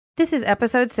This is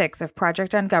episode 6 of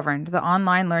Project Ungoverned, the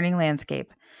online learning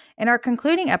landscape. In our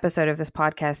concluding episode of this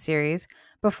podcast series,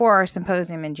 before our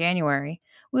symposium in January,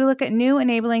 we look at new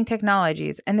enabling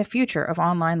technologies and the future of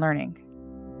online learning.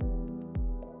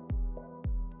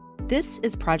 This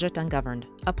is Project Ungoverned,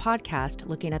 a podcast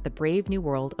looking at the brave new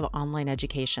world of online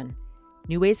education,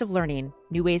 new ways of learning,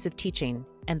 new ways of teaching,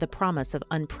 and the promise of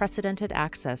unprecedented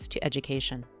access to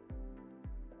education.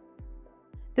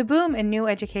 The boom in new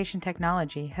education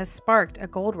technology has sparked a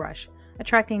gold rush,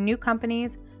 attracting new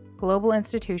companies, global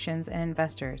institutions, and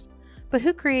investors. But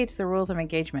who creates the rules of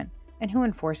engagement, and who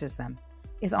enforces them?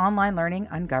 Is online learning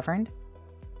ungoverned?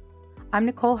 I'm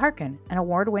Nicole Harkin, an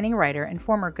award-winning writer and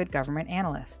former good government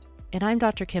analyst. And I'm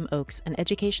Dr. Kim Oakes, an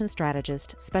education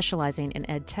strategist specializing in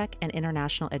EdTech and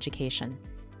international education.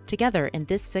 Together in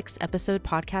this 6-episode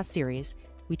podcast series,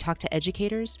 we talk to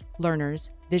educators, learners,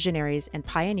 visionaries, and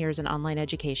pioneers in online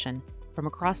education from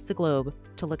across the globe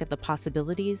to look at the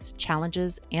possibilities,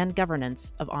 challenges, and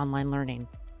governance of online learning.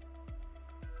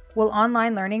 Will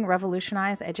online learning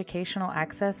revolutionize educational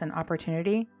access and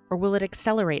opportunity? Or will it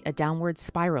accelerate a downward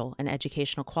spiral in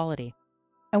educational quality?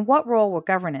 And what role will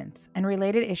governance and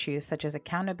related issues such as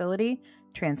accountability,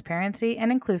 transparency,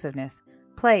 and inclusiveness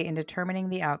play in determining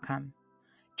the outcome?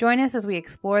 Join us as we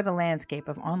explore the landscape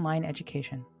of online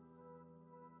education.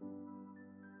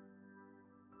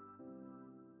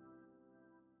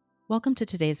 Welcome to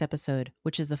today's episode,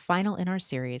 which is the final in our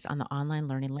series on the online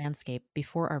learning landscape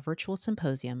before our virtual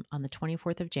symposium on the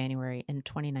 24th of January in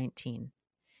 2019.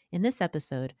 In this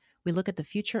episode, we look at the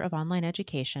future of online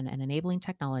education and enabling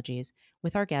technologies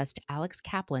with our guest, Alex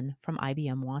Kaplan from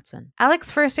IBM Watson. Alex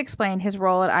first explained his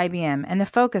role at IBM and the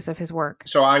focus of his work.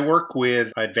 So I work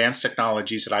with advanced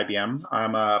technologies at IBM.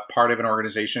 I'm a part of an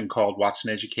organization called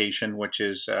Watson Education, which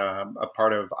is a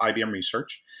part of IBM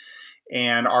Research.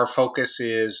 And our focus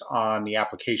is on the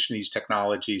application of these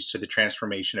technologies to the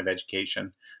transformation of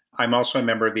education. I'm also a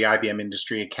member of the IBM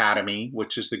Industry Academy,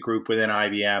 which is the group within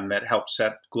IBM that helps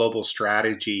set global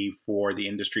strategy for the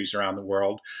industries around the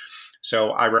world.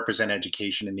 So I represent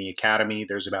education in the academy.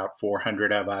 There's about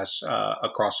 400 of us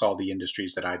across all the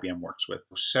industries that IBM works with.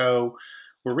 So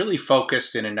we're really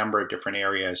focused in a number of different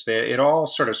areas. It all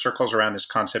sort of circles around this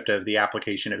concept of the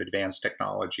application of advanced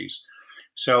technologies.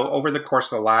 So over the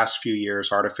course of the last few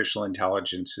years, artificial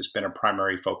intelligence has been a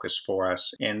primary focus for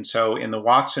us. And so in the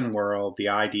Watson world, the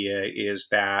idea is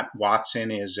that Watson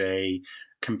is a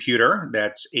computer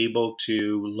that's able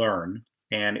to learn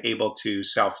and able to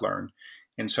self-learn.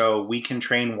 And so we can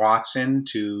train Watson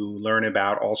to learn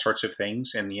about all sorts of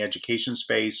things in the education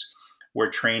space.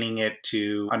 We're training it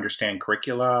to understand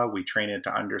curricula. We train it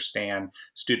to understand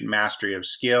student mastery of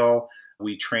skill.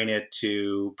 We train it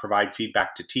to provide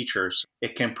feedback to teachers.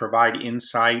 It can provide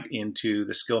insight into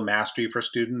the skill mastery for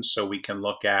students, so we can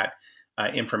look at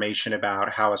information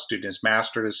about how a student has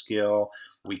mastered a skill.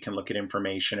 We can look at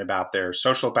information about their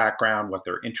social background, what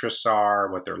their interests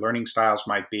are, what their learning styles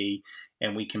might be,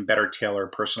 and we can better tailor a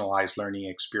personalized learning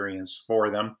experience for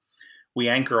them. We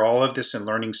anchor all of this in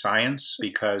learning science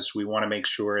because we want to make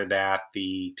sure that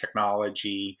the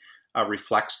technology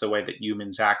reflects the way that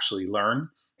humans actually learn.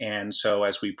 And so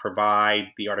as we provide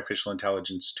the artificial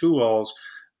intelligence tools,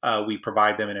 we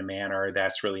provide them in a manner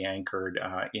that's really anchored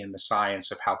in the science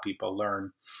of how people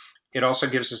learn. It also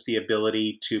gives us the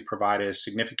ability to provide a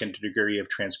significant degree of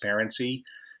transparency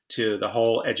to the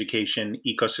whole education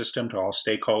ecosystem, to all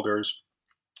stakeholders,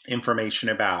 information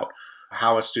about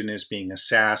how a student is being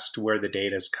assessed, where the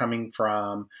data is coming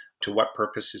from, to what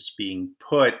purpose it's being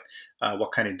put,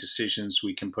 what kind of decisions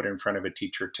we can put in front of a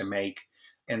teacher to make.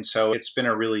 And so it's been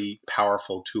a really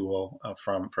powerful tool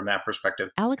from that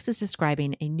perspective. Alex is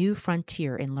describing a new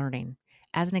frontier in learning.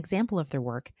 As an example of their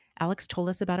work, Alex told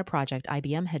us about a project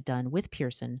IBM had done with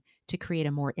Pearson to create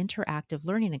a more interactive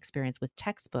learning experience with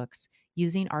textbooks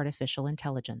using artificial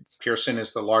intelligence. Pearson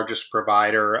is the largest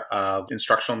provider of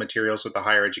instructional materials at the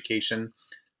higher education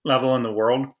level in the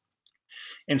world.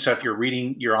 And so if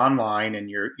you're online and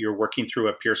you're working through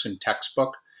a Pearson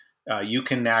textbook, you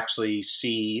can actually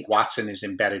see Watson is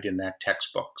embedded in that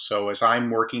textbook. So as I'm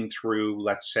working through,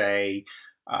 let's say,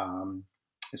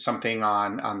 something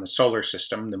on the solar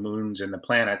system, the moons and the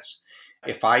planets,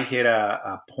 if I hit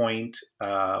a point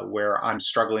where I'm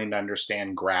struggling to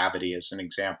understand gravity, as an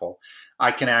example,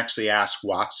 I can actually ask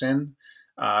Watson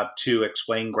to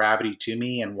explain gravity to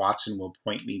me, and Watson will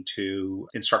point me to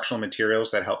instructional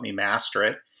materials that help me master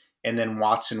it. And then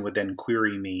Watson would then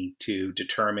query me to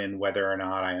determine whether or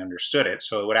not I understood it.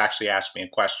 So it would actually ask me a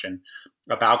question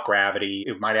about gravity.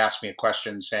 It might ask me a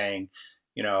question saying,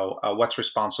 what's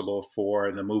responsible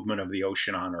for the movement of the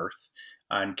ocean on Earth?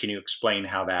 And can you explain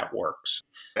how that works?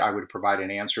 I would provide an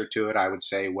answer to it. I would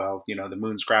say, well, the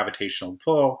moon's gravitational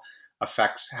pull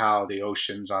affects how the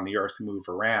oceans on the Earth move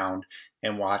around.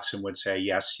 And Watson would say,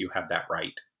 yes, you have that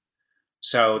right.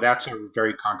 So that's a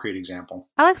very concrete example.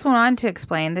 Alex went on to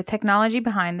explain the technology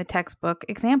behind the textbook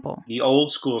example. The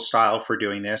old school style for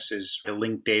doing this is a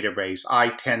linked database. I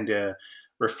tend to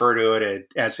refer to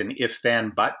it as an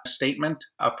if-then-but statement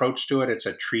approach to it. It's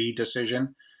a tree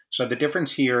decision. So the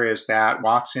difference here is that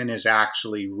Watson is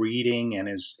actually reading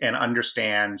and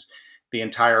understands the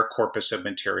entire corpus of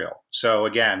material. So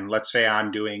again, let's say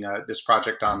I'm doing this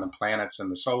project on the planets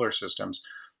and the solar systems.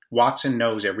 Watson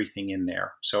knows everything in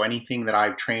there. So anything that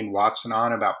I've trained Watson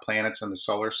on about planets and the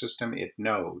solar system, it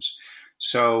knows.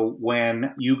 So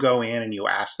when you go in and you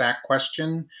ask that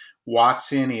question,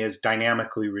 Watson is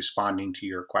dynamically responding to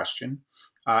your question.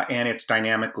 And it's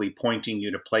dynamically pointing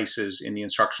you to places in the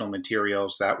instructional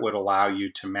materials that would allow you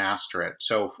to master it.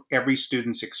 So every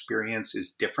student's experience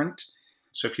is different.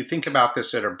 So if you think about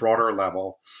this at a broader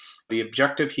level, the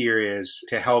objective here is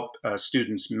to help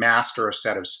students master a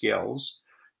set of skills.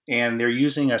 And they're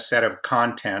using a set of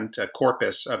content, a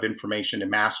corpus of information to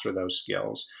master those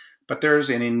skills. But there's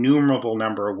an innumerable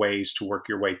number of ways to work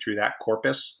your way through that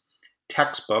corpus.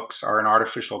 Textbooks are an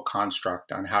artificial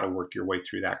construct on how to work your way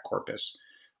through that corpus.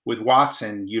 With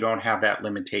Watson, you don't have that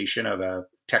limitation of a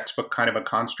textbook kind of a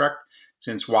construct.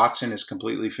 Since Watson is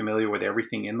completely familiar with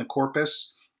everything in the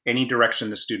corpus, any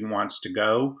direction the student wants to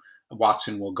go,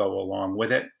 Watson will go along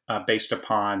with it based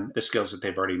upon the skills that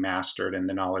they've already mastered and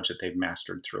the knowledge that they've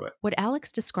mastered through it. What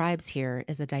Alex describes here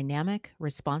is a dynamic,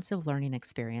 responsive learning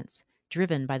experience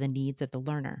driven by the needs of the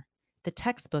learner. The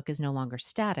textbook is no longer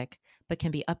static, but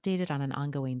can be updated on an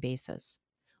ongoing basis.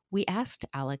 We asked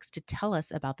Alex to tell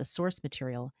us about the source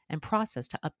material and process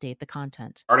to update the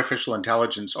content. Artificial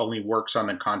intelligence only works on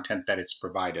the content that it's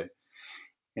provided.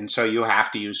 And so you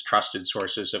have to use trusted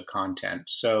sources of content.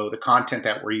 So the content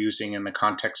that we're using in the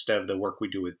context of the work we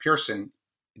do with Pearson,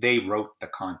 they wrote the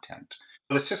content.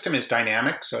 The system is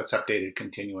dynamic, so it's updated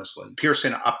continuously.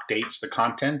 Pearson updates the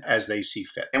content as they see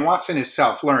fit. And Watson is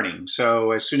self-learning.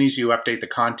 So as soon as you update the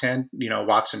content,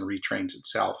 Watson retrains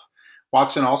itself.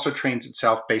 Watson also trains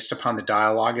itself based upon the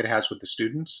dialogue it has with the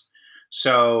students.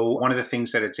 So one of the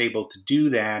things that it's able to do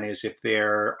then is if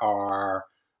there are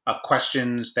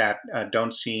questions that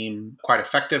don't seem quite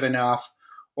effective enough,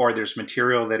 or there's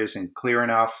material that isn't clear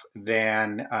enough,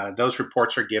 then those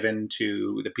reports are given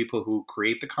to the people who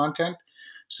create the content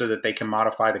so that they can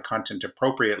modify the content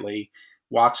appropriately.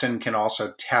 Watson can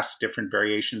also test different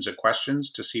variations of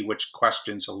questions to see which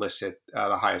questions elicit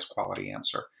the highest quality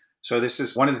answer. So this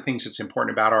is one of the things that's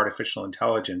important about artificial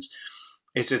intelligence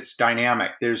is it's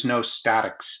dynamic. There's no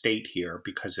static state here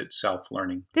because it's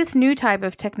self-learning. This new type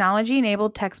of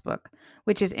technology-enabled textbook,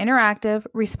 which is interactive,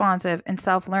 responsive, and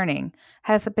self-learning,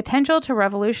 has the potential to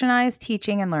revolutionize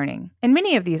teaching and learning. In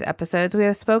many of these episodes, we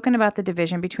have spoken about the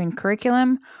division between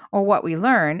curriculum, or what we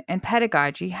learn, and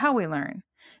pedagogy, how we learn.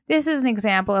 This is an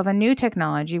example of a new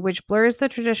technology which blurs the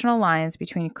traditional lines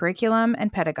between curriculum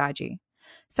and pedagogy.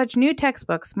 Such new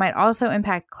textbooks might also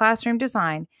impact classroom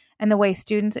design and the way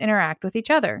students interact with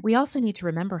each other. We also need to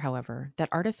remember, however, that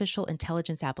artificial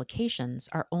intelligence applications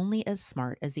are only as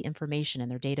smart as the information in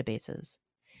their databases.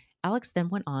 Alex then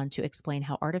went on to explain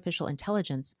how artificial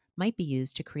intelligence might be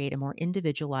used to create a more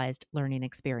individualized learning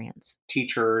experience.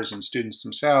 Teachers and students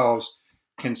themselves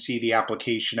can see the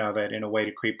application of it in a way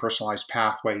to create personalized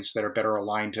pathways that are better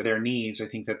aligned to their needs. I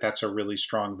think that that's a really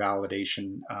strong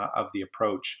validation of the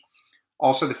approach.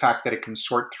 Also, the fact that it can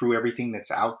sort through everything that's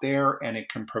out there and it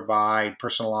can provide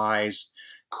personalized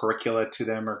curricula to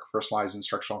them or personalized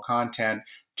instructional content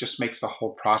just makes the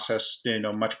whole process,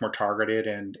 much more targeted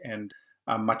and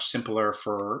much simpler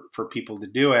for people to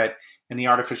do it. And the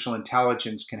artificial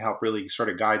intelligence can help really sort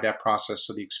of guide that process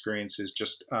so the experience is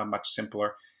just much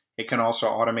simpler. It can also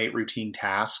automate routine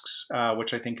tasks,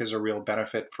 which I think is a real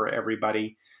benefit for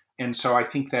everybody. And so I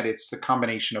think that it's the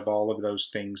combination of all of those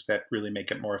things that really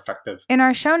make it more effective. In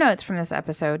our show notes from this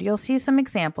episode, you'll see some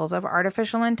examples of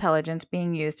artificial intelligence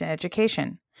being used in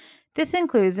education. This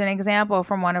includes an example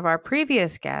from one of our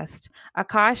previous guests,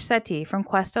 Akash Sethi from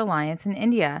Quest Alliance in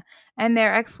India, and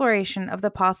their exploration of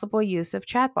the possible use of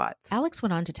chatbots. Alex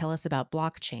went on to tell us about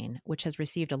blockchain, which has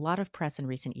received a lot of press in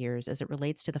recent years as it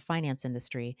relates to the finance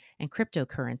industry and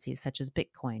cryptocurrencies such as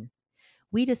Bitcoin.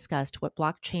 We discussed what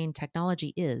blockchain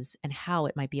technology is and how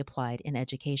it might be applied in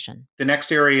education. The next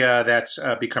area that's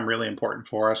become really important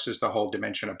for us is the whole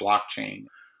dimension of blockchain.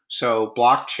 So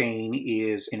blockchain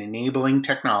is an enabling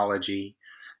technology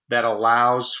that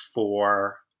allows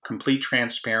for complete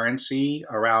transparency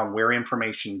around where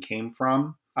information came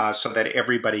from so that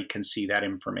everybody can see that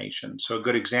information. So a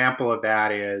good example of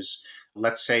that is,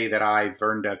 let's say that I've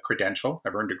earned a credential,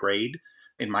 I've earned a grade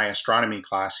in my astronomy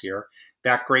class here.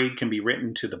 That grade can be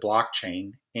written to the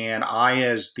blockchain, and I,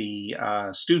 as the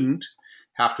student,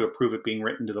 have to approve it being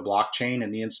written to the blockchain,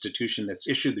 and the institution that's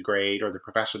issued the grade or the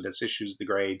professor that's issues the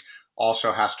grade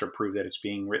also has to approve that it's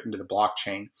being written to the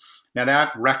blockchain. Now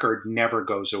that record never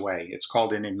goes away. It's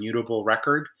called an immutable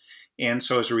record. And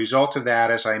so as a result of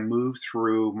that, as I move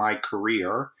through my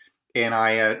career and I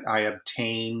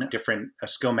obtain different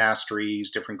skill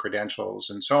masteries, different credentials,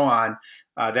 and so on,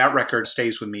 that record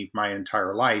stays with me my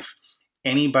entire life.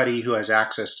 Anybody who has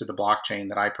access to the blockchain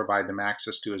that I provide them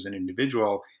access to as an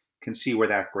individual can see where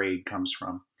that grade comes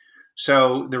from.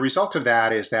 So the result of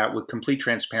that is that with complete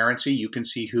transparency, you can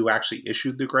see who actually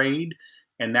issued the grade,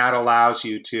 and that allows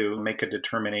you to make a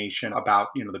determination about,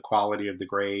 the quality of the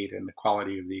grade and the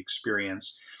quality of the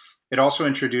experience. It also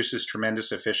introduces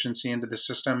tremendous efficiency into the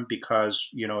system because,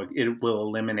 it will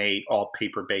eliminate all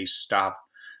paper-based stuff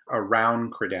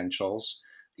around credentials.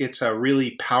 It's a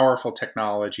really powerful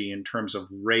technology in terms of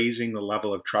raising the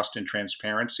level of trust and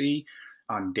transparency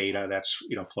on data that's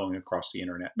flowing across the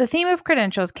internet. The theme of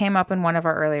credentials came up in one of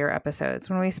our earlier episodes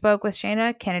when we spoke with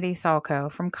Shana Kennedy-Salko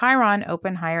from Chiron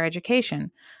Open Higher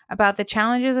Education about the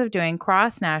challenges of doing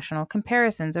cross-national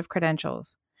comparisons of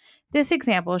credentials. This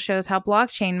example shows how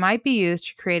blockchain might be used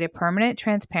to create a permanent,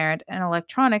 transparent, and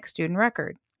electronic student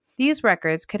record. These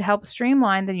records could help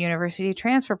streamline the university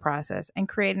transfer process and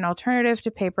create an alternative to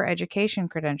paper education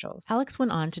credentials. Alex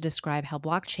went on to describe how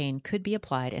blockchain could be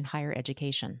applied in higher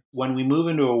education. When we move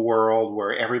into a world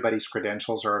where everybody's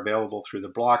credentials are available through the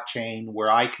blockchain, where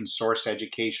I can source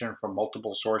education from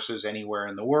multiple sources anywhere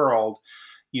in the world,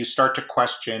 you start to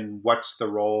question what's the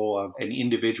role of an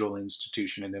individual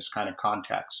institution in this kind of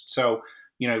context. So,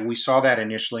 we saw that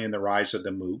initially in the rise of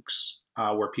the MOOCs,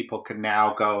 where people can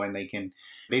now go and they can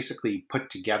basically put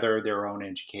together their own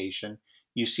education.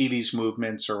 You see these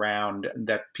movements around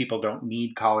that people don't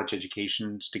need college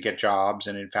educations to get jobs.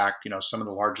 And in fact, some of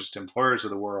the largest employers of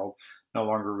the world no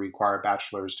longer require a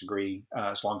bachelor's degree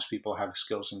as long as people have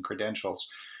skills and credentials.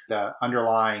 The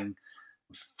underlying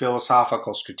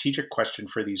philosophical strategic question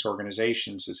for these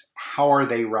organizations is, how are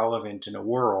they relevant in a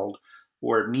world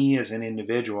where me as an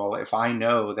individual, if I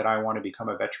know that I want to become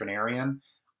a veterinarian,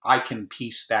 I can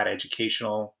piece that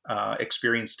educational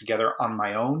experience together on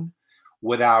my own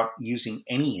without using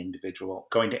any individual,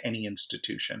 going to any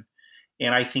institution.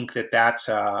 And I think that that's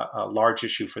a large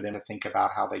issue for them to think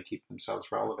about how they keep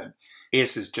themselves relevant.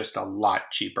 This is just a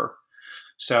lot cheaper.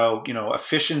 So,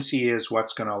 efficiency is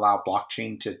what's going to allow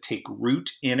blockchain to take root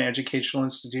in educational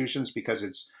institutions because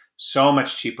it's so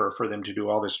much cheaper for them to do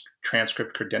all this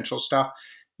transcript credential stuff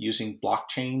using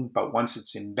blockchain. But once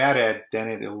it's embedded, then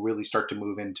it'll really start to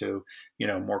move into,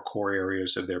 more core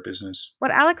areas of their business. What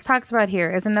Alex talks about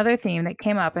here is another theme that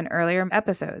came up in earlier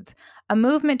episodes, a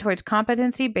movement towards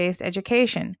competency-based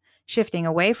education, shifting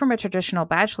away from a traditional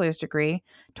bachelor's degree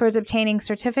towards obtaining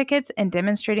certificates and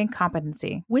demonstrating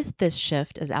competency. With this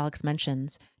shift, as Alex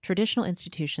mentions, traditional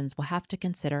institutions will have to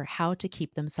consider how to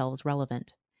keep themselves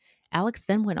relevant. Alex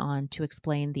then went on to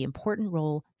explain the important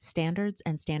role standards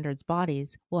and standards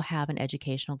bodies will have in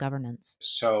educational governance.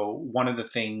 So one of the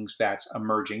things that's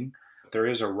emerging, there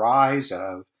is a rise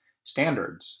of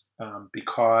standards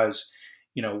because,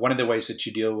 one of the ways that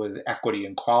you deal with equity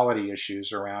and quality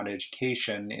issues around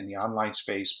education in the online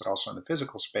space, but also in the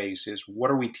physical space, is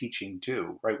what are we teaching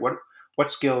to, right?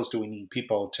 What skills do we need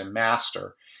people to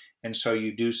master? And so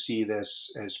you do see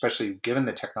this, especially given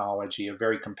the technology, a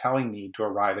very compelling need to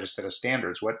arrive at a set of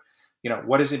standards. What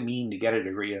does it mean to get a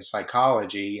degree of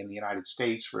psychology in the United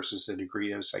States versus a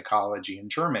degree of psychology in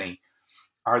Germany?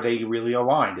 Are they really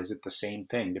aligned? Is it the same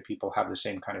thing? Do people have the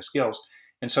same kind of skills?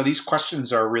 And so these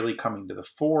questions are really coming to the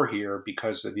fore here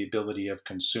because of the ability of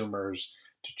consumers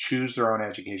to choose their own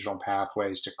educational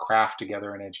pathways, to craft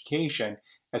together an education,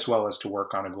 as well as to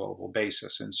work on a global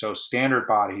basis. And so standard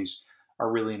bodies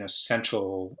are really an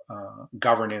essential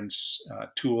governance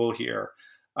tool here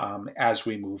as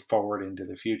we move forward into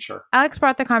the future. Alex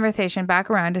brought the conversation back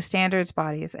around to standards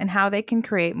bodies and how they can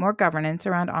create more governance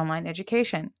around online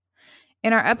education.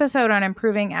 In our episode on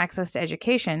improving access to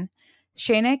education,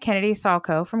 Shana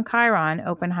Kennedy-Salko from Chiron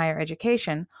Open Higher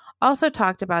Education also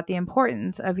talked about the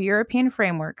importance of European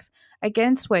frameworks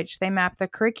against which they map the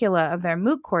curricula of their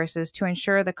MOOC courses to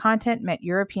ensure the content met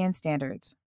European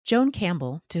standards. Joan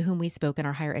Campbell, to whom we spoke in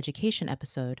our higher education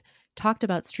episode, talked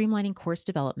about streamlining course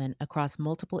development across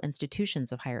multiple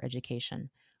institutions of higher education,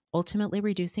 ultimately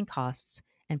reducing costs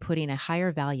and putting a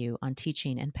higher value on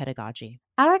teaching and pedagogy.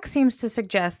 Alex seems to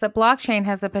suggest that blockchain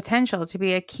has the potential to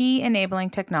be a key enabling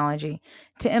technology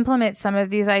to implement some of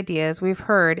these ideas we've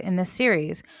heard in this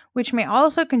series, which may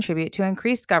also contribute to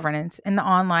increased governance in the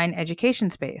online education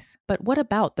space. But what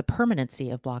about the permanency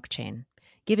of blockchain?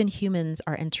 Given humans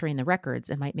are entering the records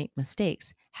and might make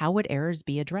mistakes, how would errors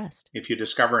be addressed? If you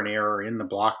discover an error in the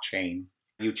blockchain,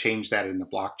 you change that in the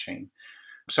blockchain.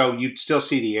 So you'd still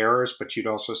see the errors, but you'd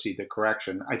also see the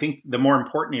correction. I think the more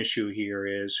important issue here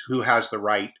is who has the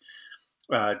right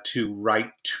to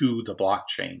write to the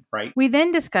blockchain, right? We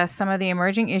then discuss some of the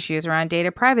emerging issues around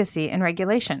data privacy and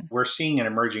regulation. We're seeing an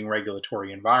emerging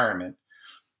regulatory environment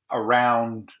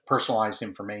around personalized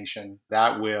information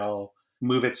that will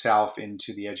move itself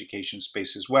into the education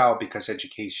space as well, because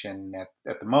education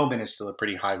at the moment is still a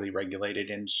pretty highly regulated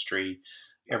industry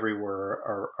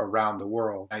everywhere around the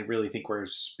world. I really think we're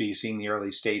seeing the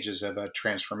early stages of a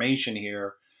transformation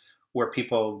here where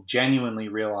people genuinely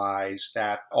realize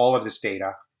that all of this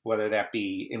data, whether that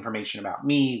be information about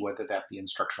me, whether that be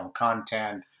instructional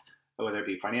content, whether it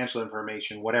be financial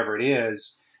information, whatever it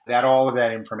is, that all of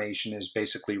that information is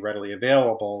basically readily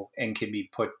available and can be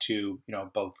put to,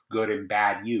 both good and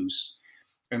bad use.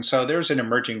 And so there's an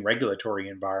emerging regulatory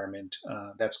environment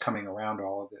that's coming around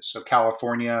all of this. So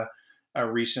California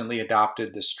recently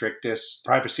adopted the strictest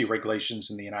privacy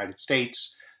regulations in the United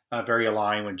States, very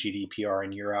aligned with GDPR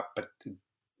in Europe. But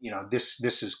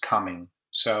this is coming.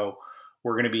 So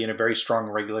we're going to be in a very strong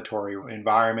regulatory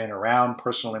environment around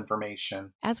personal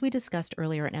information. As we discussed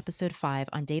earlier in episode 5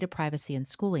 on data privacy and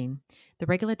schooling, the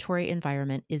regulatory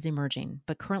environment is emerging,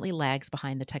 but currently lags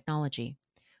behind the technology.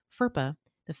 FERPA,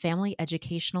 the Family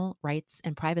Educational Rights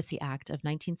and Privacy Act of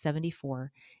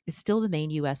 1974, is still the main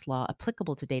U.S. law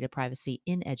applicable to data privacy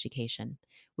in education,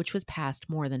 which was passed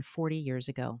more than 40 years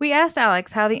ago. We asked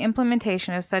Alex how the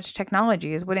implementation of such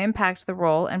technologies would impact the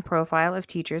role and profile of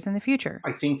teachers in the future.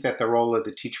 I think that the role of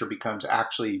the teacher becomes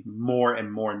actually more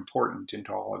and more important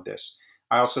into all of this.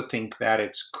 I also think that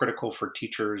it's critical for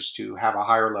teachers to have a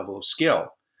higher level of skill.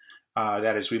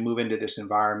 That as we move into this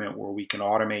environment where we can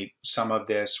automate some of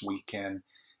this, we can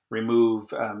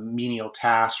remove menial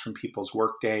tasks from people's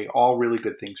workday, all really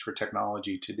good things for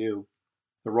technology to do.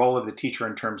 The role of the teacher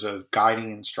in terms of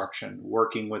guiding instruction,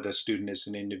 working with a student as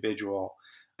an individual,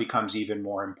 becomes even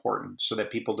more important so that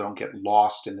people don't get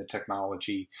lost in the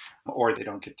technology or they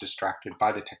don't get distracted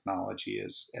by the technology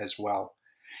as well.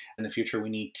 In the future, we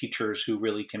need teachers who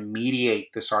really can mediate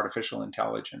this artificial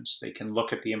intelligence. They can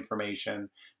look at the information,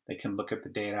 they can look at the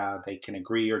data, they can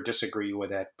agree or disagree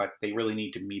with it, but they really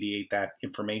need to mediate that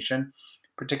information,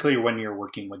 particularly when you're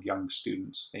working with young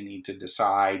students. They need to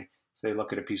decide, if they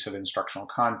look at a piece of instructional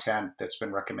content that's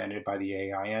been recommended by the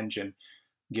AI engine,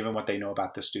 given what they know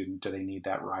about the student, do they need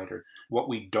that writer? What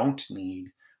we don't need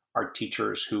are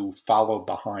teachers who follow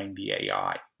behind the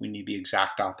AI. We need the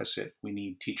exact opposite. We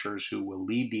need teachers who will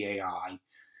lead the AI,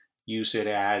 use it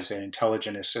as an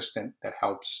intelligent assistant that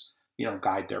helps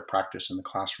guide their practice in the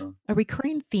classroom. A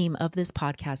recurring theme of this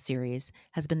podcast series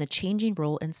has been the changing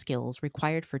role and skills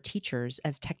required for teachers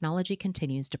as technology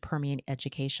continues to permeate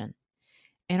education.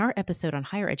 In our episode on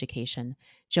higher education,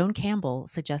 Joan Campbell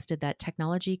suggested that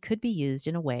technology could be used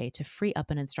in a way to free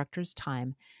up an instructor's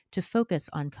time to focus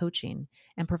on coaching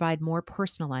and provide more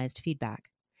personalized feedback.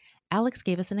 Alex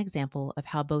gave us an example of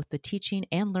how both the teaching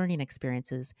and learning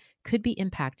experiences could be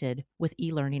impacted with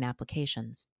e-learning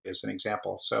applications. As an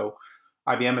example, so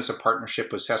IBM is a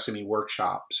partnership with Sesame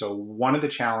Workshop. So one of the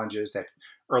challenges that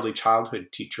early childhood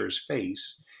teachers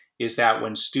face is that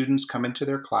when students come into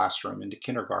their classroom, into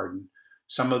kindergarten,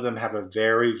 some of them have a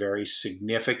very, very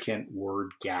significant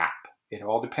word gap. It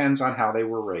all depends on how they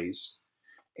were raised.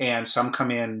 And some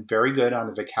come in very good on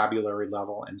the vocabulary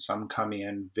level, and some come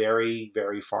in very,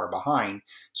 very far behind.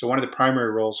 So one of the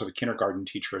primary roles of a kindergarten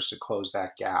teacher is to close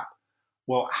that gap.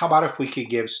 Well, how about if we could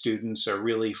give students a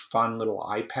really fun little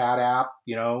iPad app,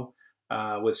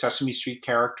 with Sesame Street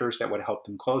characters that would help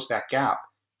them close that gap?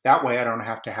 That way I don't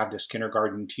have to have this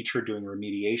kindergarten teacher doing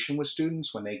remediation with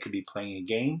students when they could be playing a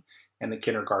game, and the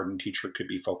kindergarten teacher could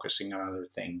be focusing on other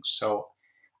things. So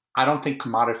I don't think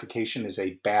commodification is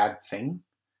a bad thing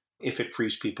if it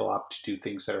frees people up to do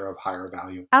things that are of higher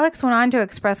value. Alex went on to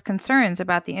express concerns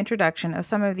about the introduction of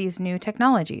some of these new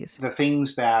technologies. The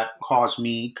things that cause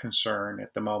me concern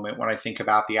at the moment when I think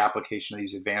about the application of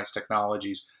these advanced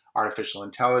technologies, artificial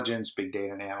intelligence, big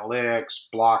data and analytics,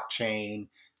 blockchain,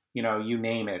 you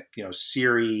name it,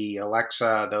 Siri,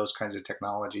 Alexa, those kinds of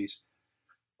technologies.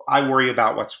 I worry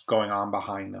about what's going on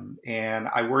behind them, and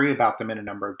I worry about them in a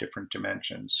number of different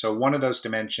dimensions. So one of those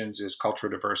dimensions is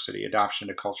cultural diversity, adoption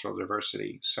to cultural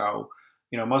diversity. So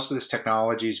Most of this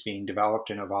technology is being developed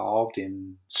and evolved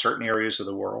in certain areas of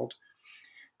the world.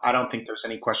 I don't think there's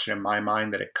any question in my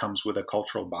mind that it comes with a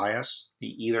cultural bias,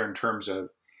 either in terms of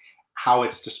how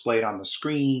it's displayed on the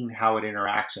screen, how it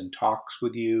interacts and talks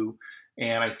with you.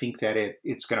 And I think that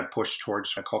it's going to push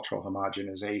towards a cultural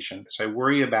homogenization. So I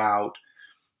worry about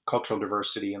cultural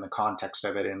diversity in the context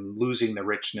of it and losing the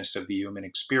richness of the human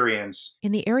experience.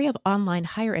 In the area of online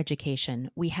higher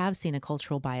education, we have seen a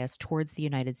cultural bias towards the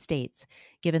United States,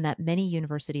 given that many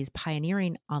universities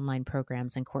pioneering online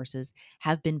programs and courses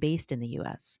have been based in the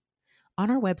US. On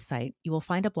our website, you will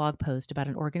find a blog post about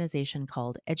an organization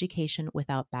called Education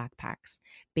Without Backpacks,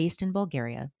 based in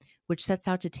Bulgaria, which sets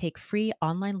out to take free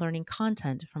online learning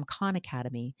content from Khan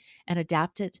Academy and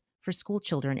adapt it for school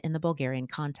children in the Bulgarian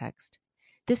context.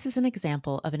 This is an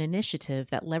example of an initiative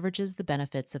that leverages the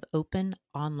benefits of open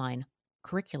online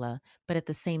curricula, but at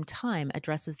the same time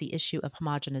addresses the issue of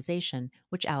homogenization,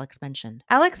 which Alex mentioned.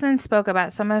 Alex then spoke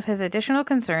about some of his additional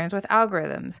concerns with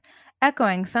algorithms,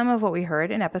 echoing some of what we heard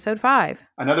in episode 5.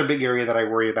 Another big area that I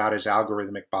worry about is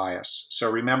algorithmic bias. So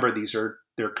remember,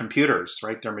 they're computers,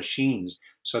 right? They're machines.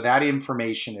 So that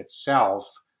information itself,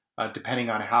 depending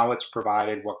on how it's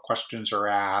provided, what questions are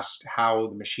asked, how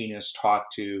the machine is taught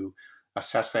to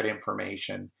assess that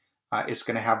information, is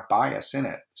going to have bias in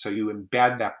it. So you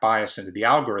embed that bias into the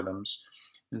algorithms.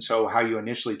 And so how you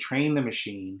initially train the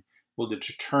machine will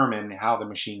determine how the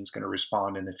machine is going to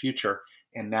respond in the future.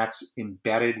 And that's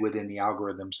embedded within the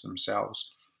algorithms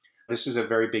themselves. This is a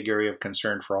very big area of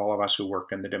concern for all of us who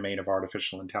work in the domain of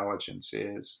artificial intelligence.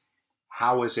 Is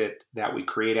how is it that we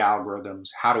create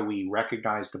algorithms? How do we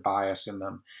recognize the bias in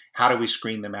them? How do we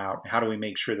screen them out? How do we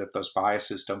make sure that those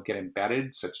biases don't get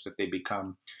embedded such that they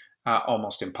become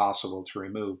almost impossible to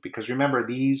remove? Because remember,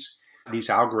 these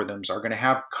algorithms are going to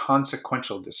have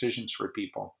consequential decisions for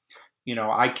people.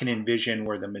 I can envision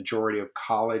where the majority of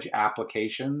college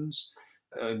applications,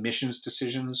 admissions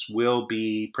decisions will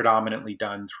be predominantly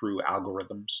done through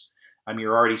algorithms.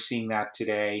 You're already seeing that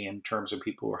today in terms of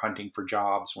people who are hunting for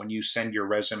jobs. When you send your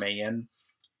resume in,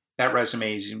 that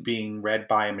resume is being read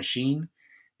by a machine,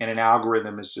 and an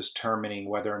algorithm is determining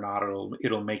whether or not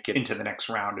it'll make it into the next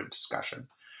round of discussion.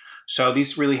 So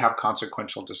these really have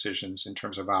consequential decisions in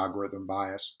terms of algorithm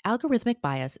bias. Algorithmic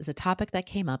bias is a topic that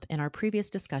came up in our previous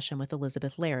discussion with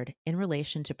Elizabeth Laird in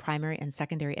relation to primary and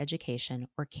secondary education,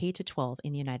 or K-12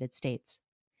 in the United States.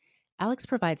 Alex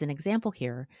provides an example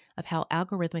here of how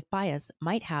algorithmic bias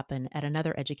might happen at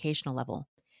another educational level,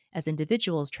 as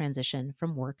individuals transition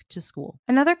from work to school.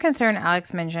 Another concern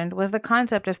Alex mentioned was the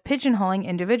concept of pigeonholing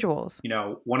individuals.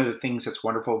 One of the things that's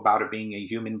wonderful about it being a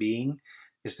human being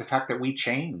is the fact that we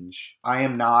change. I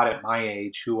am not at my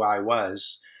age who I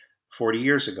was 40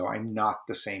 years ago. I'm not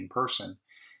the same person.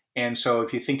 And so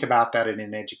if you think about that in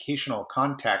an educational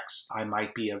context, I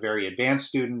might be a very advanced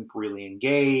student, really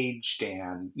engaged,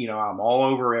 and I'm all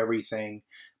over everything.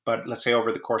 But let's say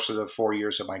over the course of the 4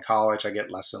 years of my college, I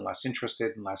get less and less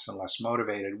interested and less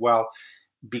motivated. Well,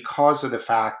 because of the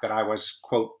fact that I was,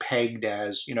 quote, pegged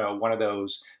as, one of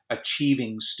those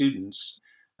achieving students,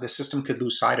 the system could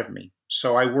lose sight of me.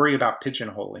 So I worry about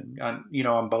pigeonholing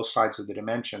on both sides of the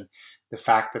dimension. The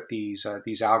fact that these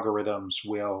algorithms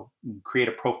will create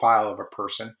a profile of a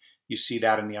person. You see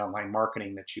that in the online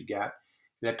marketing that you get.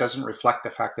 That doesn't reflect the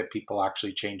fact that people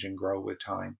actually change and grow with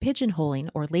time. Pigeonholing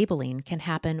or labeling can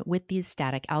happen with these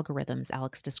static algorithms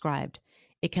Alex described.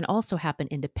 It can also happen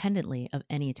independently of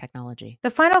any technology. The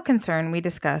final concern we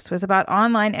discussed was about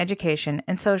online education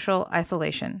and social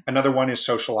isolation. Another one is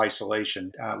social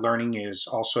isolation. Learning is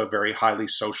also a very highly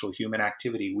social human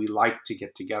activity. We like to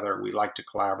get together. We like to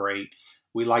collaborate.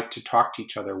 We like to talk to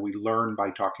each other. We learn by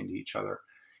talking to each other.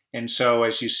 And so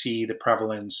as you see the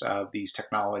prevalence of these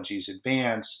technologies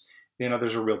advance,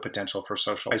 there's a real potential for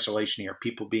social isolation here,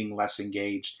 people being less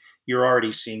engaged. You're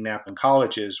already seeing that in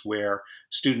colleges where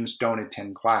students don't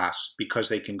attend class because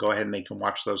they can go ahead and they can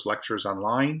watch those lectures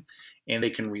online and they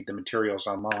can read the materials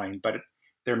online, but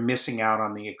they're missing out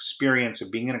on the experience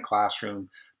of being in a classroom,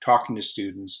 talking to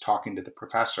students, talking to the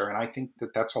professor, and I think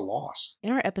that that's a loss.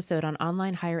 In our episode on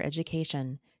online higher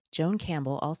education, Joan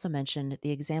Campbell also mentioned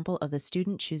the example of the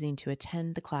student choosing to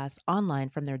attend the class online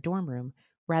from their dorm room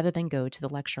rather than go to the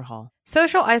lecture hall.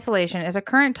 Social isolation is a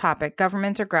current topic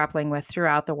governments are grappling with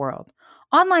throughout the world.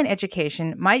 Online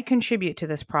education might contribute to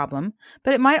this problem,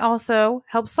 but it might also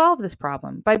help solve this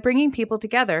problem by bringing people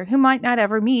together who might not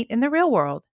ever meet in the real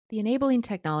world. The enabling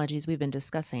technologies we've been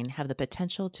discussing have the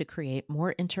potential to create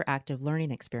more interactive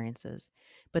learning experiences,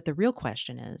 but the real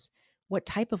question is, what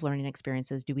type of learning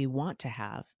experiences do we want to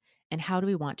have, And how do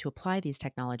we want to apply these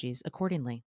technologies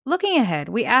accordingly? Looking ahead,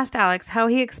 we asked Alex how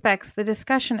he expects the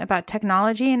discussion about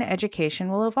technology and education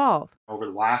will evolve. Over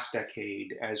the last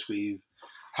decade, as we've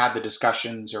had the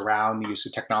discussions around the use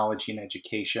of technology in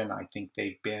education, I think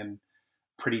they've been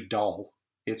pretty dull.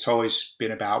 It's always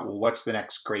been about, well, what's the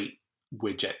next great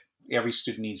widget? Every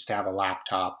student needs to have a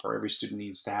laptop, or every student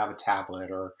needs to have a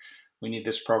tablet, or we need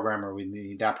this program, or we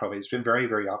need that program. It's been very,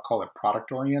 very, I'll call it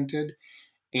product oriented.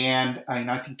 And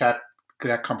I think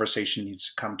that conversation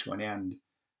needs to come to an end.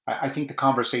 I think the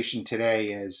conversation today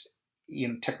is,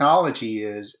 technology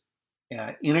is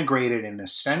integrated and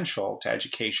essential to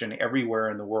education everywhere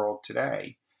in the world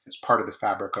today. It's part of the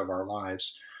fabric of our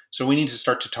lives. So we need to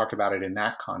start to talk about it in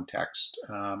that context.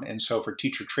 And so for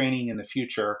teacher training in the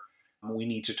future, we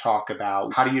need to talk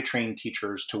about how do you train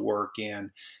teachers to work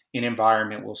in an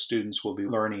environment where students will be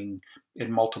learning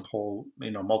in multiple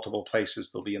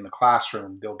places. They'll be in the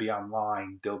classroom, they'll be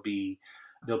online, they'll be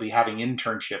having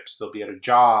internships, they'll be at a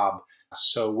job.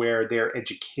 So where their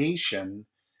education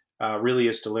really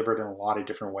is delivered in a lot of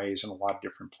different ways in a lot of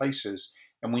different places.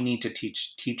 And we need to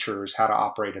teach teachers how to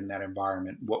operate in that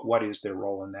environment. What is their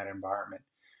role in that environment?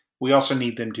 We also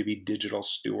need them to be digital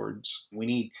stewards. We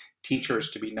need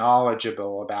teachers to be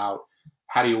knowledgeable about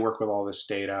how do you work with all this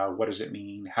data? What does it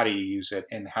mean? How do you use it?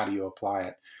 And how do you apply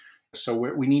it? So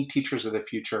we need teachers of the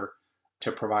future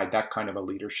to provide that kind of a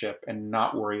leadership and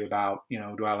not worry about,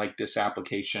 do I like this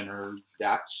application or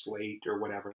that slate or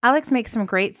whatever. Alex makes some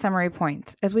great summary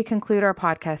points as we conclude our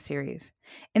podcast series.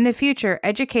 In the future,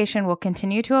 education will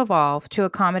continue to evolve to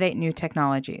accommodate new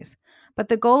technologies. But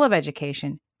the goal of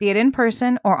education, be it in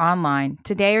person or online,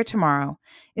 today or tomorrow,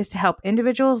 is to help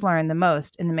individuals learn the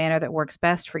most in the manner that works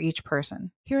best for each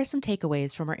person. Here are some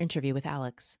takeaways from our interview with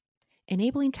Alex.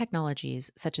 Enabling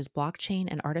technologies such as blockchain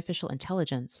and artificial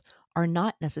intelligence are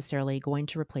not necessarily going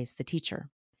to replace the teacher,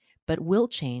 but will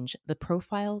change the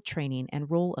profile, training, and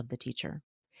role of the teacher.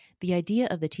 The idea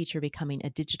of the teacher becoming a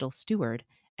digital steward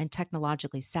and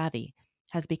technologically savvy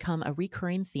has become a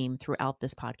recurring theme throughout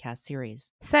this podcast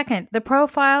series. Second, the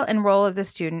profile and role of the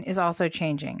student is also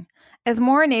changing. As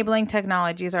more enabling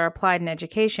technologies are applied in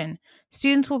education,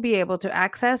 students will be able to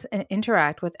access and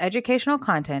interact with educational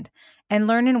content and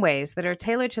learn in ways that are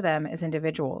tailored to them as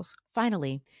individuals.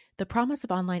 Finally, the promise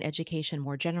of online education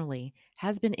more generally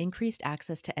has been increased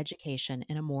access to education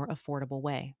in a more affordable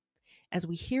way. As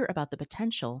we hear about the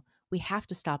potential, we have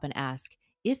to stop and ask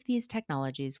if these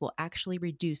technologies will actually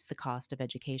reduce the cost of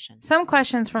education. Some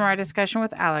questions from our discussion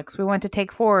with Alex we want to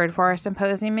take forward for our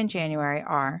symposium in January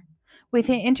are, with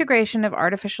the integration of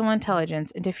artificial intelligence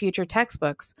into future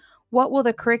textbooks, what will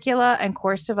the curricula and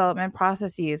course development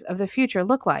processes of the future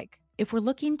look like? If we're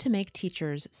looking to make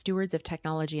teachers stewards of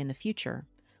technology in the future,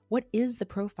 what is the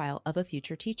profile of a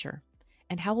future teacher?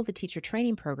 And how will the teacher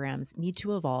training programs need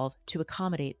to evolve to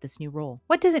accommodate this new role?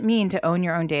 What does it mean to own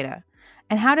your own data?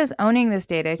 And how does owning this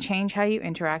data change how you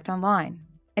interact online?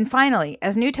 And finally,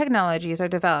 as new technologies are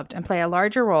developed and play a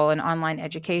larger role in online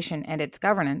education and its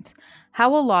governance, how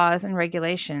will laws and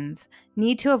regulations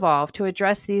need to evolve to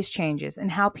address these changes in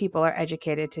how people are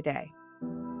educated today?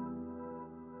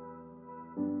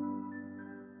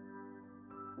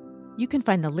 You can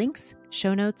find the links,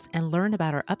 show notes, and learn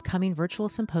about our upcoming virtual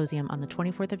symposium on the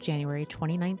 24th of January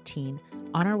 2019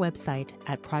 on our website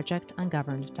at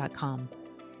projectungoverned.com.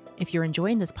 If you're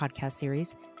enjoying this podcast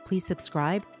series, please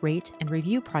subscribe, rate, and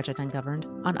review Project Ungoverned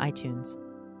on iTunes.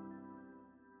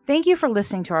 Thank you for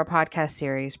listening to our podcast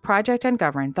series, Project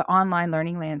Ungoverned, the Online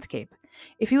Learning Landscape.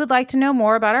 If you would like to know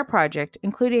more about our project,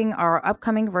 including our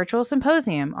upcoming virtual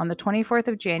symposium on the 24th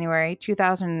of January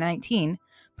 2019,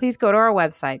 please go to our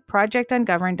website,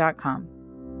 projectungoverned.com.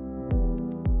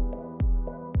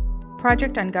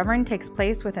 Project Ungoverned takes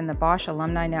place within the Bosch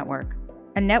Alumni Network,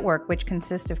 a network which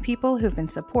consists of people who've been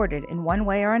supported in one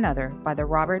way or another by the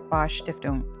Robert Bosch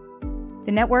Stiftung.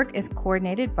 The network is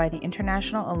coordinated by the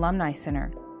International Alumni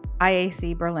Center,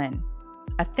 IAC Berlin,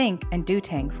 a think and do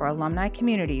tank for alumni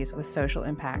communities with social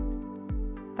impact.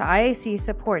 The IAC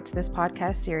supports this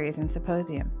podcast series and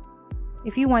symposium.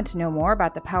 If you want to know more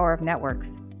about the power of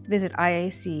networks, visit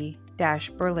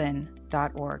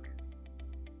iac-berlin.org.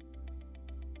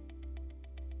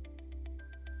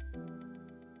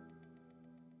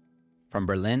 From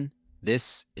Berlin,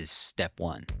 this is Step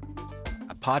One,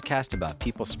 a podcast about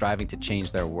people striving to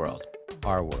change their world,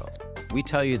 our world. We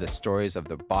tell you the stories of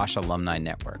the Bosch Alumni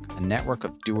Network, a network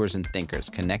of doers and thinkers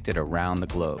connected around the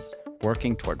globe,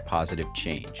 working toward positive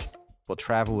change. We'll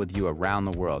travel with you around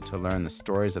the world to learn the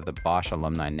stories of the Bosch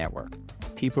Alumni Network,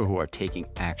 people who are taking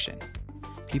action,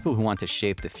 people who want to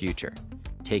shape the future,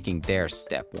 taking their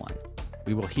step one.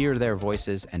 We will hear their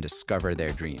voices and discover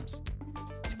their dreams.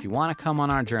 If you want to come on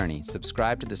our journey,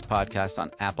 subscribe to this podcast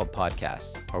on Apple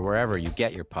Podcasts or wherever you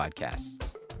get your podcasts.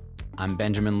 I'm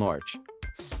Benjamin Lorch.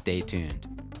 Stay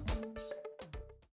tuned.